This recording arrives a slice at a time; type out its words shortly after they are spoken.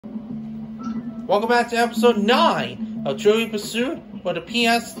Welcome back to episode 9 of Trivial Pursuit for the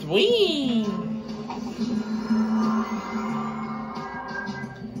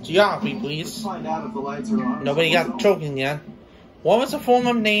ps3. Geography, please. Find out if the lights are on. Nobody got choking yet. What was the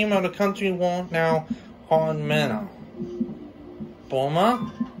former name of the country now called Mena?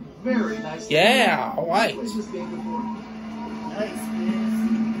 Burma? Very nice. Yeah, alright. Nice.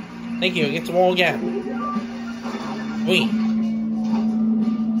 Thank you, get the wall again. 3.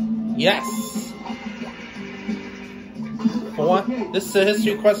 Yes. 4. This is a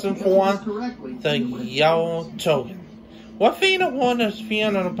history question for the Yellow Token. What fate award is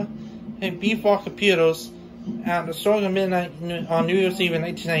found on the B4 computers at the start of midnight on New Year's Eve in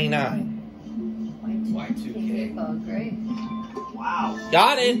 1999? Y2K. Oh, great. Wow.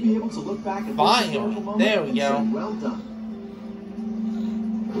 Got it. Be able to look back at Fine. There we go. Well done.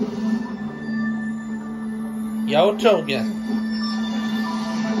 Yellow Token.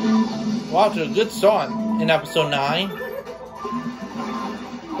 Wow, to a good start in episode 9.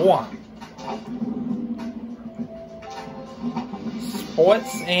 1.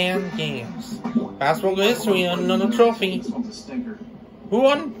 Sports and games. Basketball history and another trophy. Who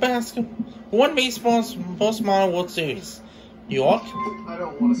won baseball's most modern World Series? New York? I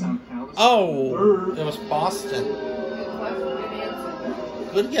don't want to sound callous. Oh, it was Boston.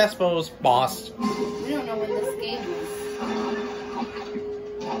 Good guess, but it was Boston. We don't know when this game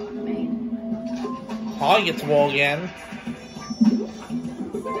was made. Holly gets the ball again.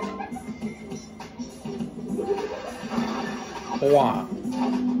 4.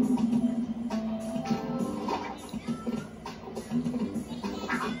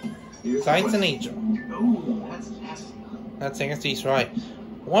 Science and nature. Oh, that's nasty. That's nasty, right.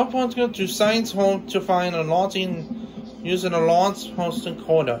 1 point go to Science Home to find a launching using a launch hosting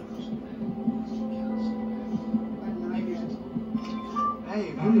coder.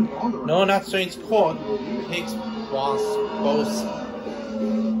 Hey, moving along the right. No, not Strange Court. Higgs boson.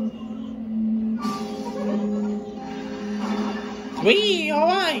 3,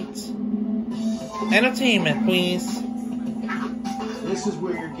 alright. Entertainment, please. This is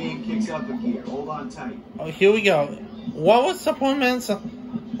where your game kicks up a gear. Hold on tight. Oh, here we go. What was the performance of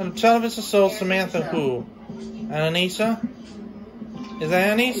the television show Samantha Who? Ananisha? Is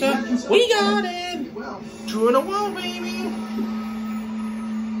that Ananisha? We got it! Well, True in the world, baby!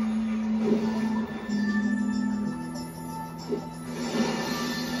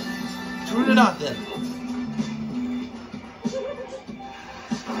 True to nothing.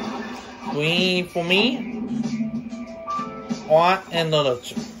 3 for me. Art and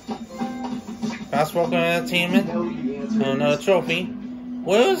literature. Basketball entertainment. know the answer. Another trophy.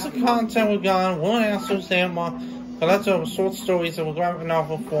 Where is the content we've got? One answer stand by collection of short stories of a graphic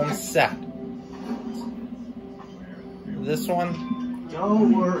novel form set. This one.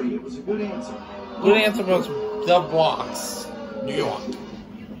 Don't worry, it was a good answer. Good answer was The Bronx, New York.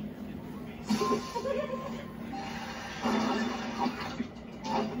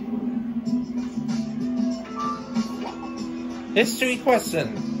 History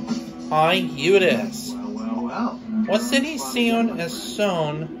question. Hi, here it is. Well. What city seen as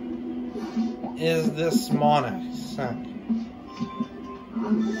shown is this monarch?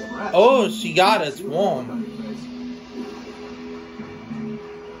 Oh, she got it. It's warm.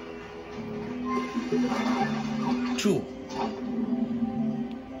 2.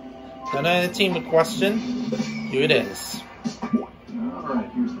 Another team question. Here it is. Alright,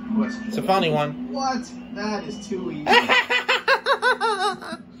 here's the question. It's a funny one. What? That is too easy.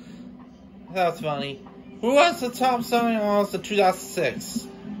 That's funny. Who was the top selling artist of 2006?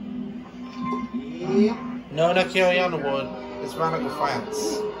 Yep. No, not Carrie Underwood. It's Monica France.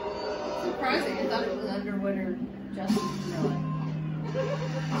 Surprising, I thought it was Underwood or Justin Miller.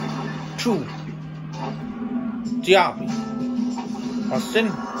 2. Geography. Question.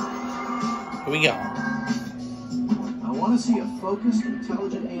 Here we go. I want to see a focused,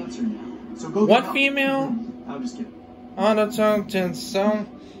 intelligent answer now. So go. What get female I'm just kidding. undertook some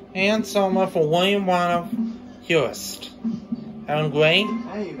and Selma for William Wyndham Hewist? Helen Gray?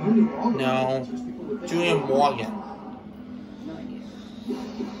 Hey, moving along the No. right answers, people would think- Julia Morgan. No idea.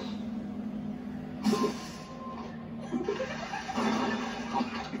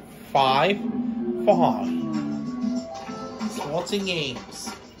 5 for Holly. Sports and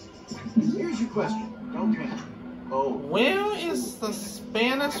games. Here's your question. Don't panic. Oh, Where is the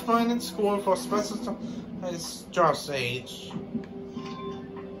Spanish Funding School for Special Just Age?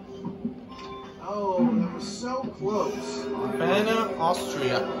 oh, that was so close. Vienna,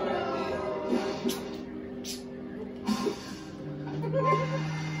 Austria.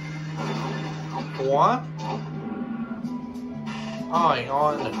 4. I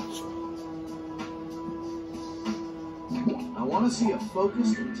on I want to see a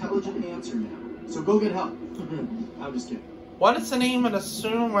focused, intelligent answer now. So go get help. I'm just kidding. What is the name of the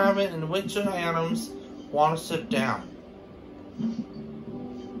certain rabbit in which Adams want to sit down?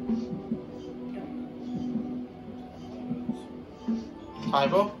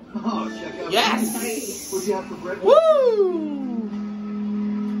 Tybo? Oh, check out. Yes! What'd you have for breakfast? Woo!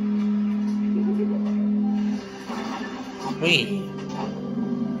 Wait.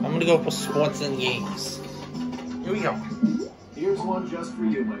 I'm gonna go for sports and games. Here we go. Here's one just for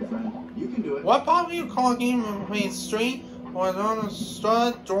you, my friend. You can do it. What part do you call a game of playing straight or on a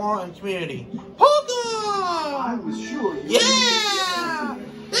stud, draw, and community? Poker! I was sure you Yeah!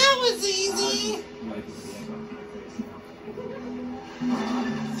 That was easy!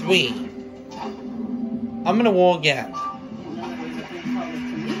 3. I'm gonna war again.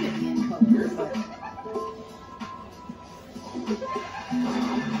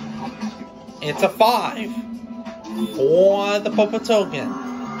 It's a 5 for the purple token.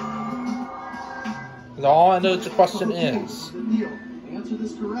 And all I know the question is. The deal. Answer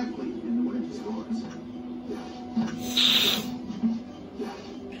this correctly, and the winner scores.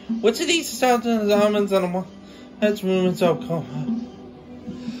 Which of these substances, almonds, and heads movements of combat?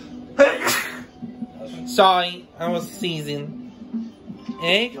 Sorry, I was sneezing.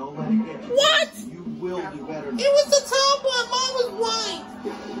 Egg? Don't let it get you. What? You will do better. It was the top one. Mine was white.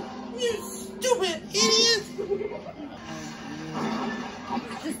 You stupid idiot.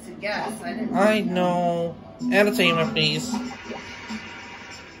 Just a guess. I didn't. I know. Entertainment, please.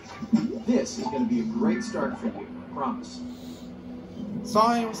 This is going to be a great start for you. I promise.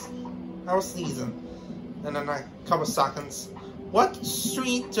 Sorry, I was sneezing. And then a couple seconds. What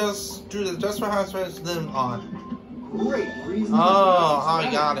street do the Desperate Housewives live on? Great reason. Oh, I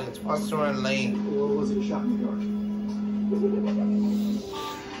got it. Western Lane. Or was it a shopping cart?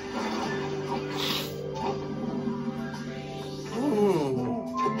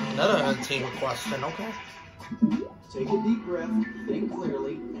 Ooh, another entertainment question. Okay. Take a deep breath, think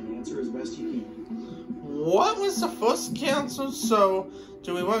clearly, and answer as best you can. What was the first canceled show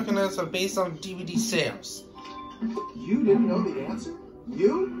do we recognize are based on DVD sales? You didn't know the answer?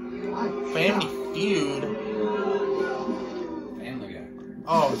 You? Family Feud. Family Guy.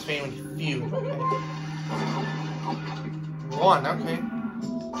 Oh, it's Family Feud. Okay. 1. Okay.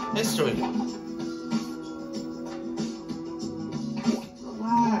 History.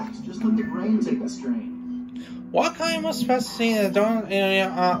 Relax. Just let the brain take the strain. What kind was specifically in the Dawn Area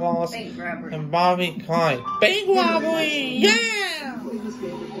Outlaws Bank robbery. and Bobby Klein? Bank robbery! Yeah! Play this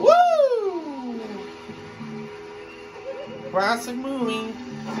game before. Woo! Classic movie.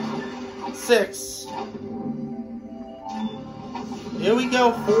 6. Here we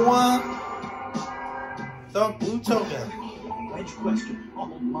go for the blue token. Wedge question. Oh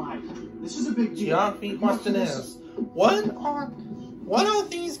my. This is a big deal. Geography question is, what are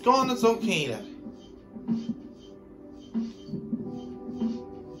these gardens located?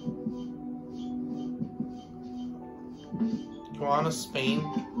 Guana, Spain.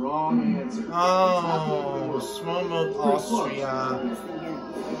 Wrong answer. Oh, Smallmouth, Austria.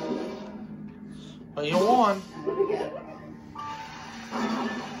 But you won.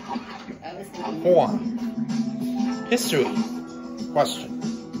 4. History question.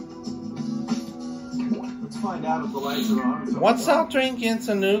 Let's find out if the lights are on. What's our drink in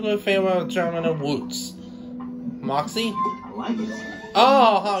Tanuga favorite of German roots? Moxie? I like it.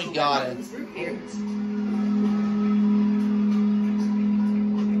 Oh, how he got it. Root beer.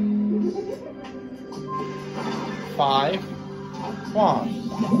 5.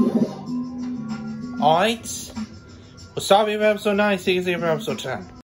 1. Alright. Wasabi for episode 9, see you for episode 10.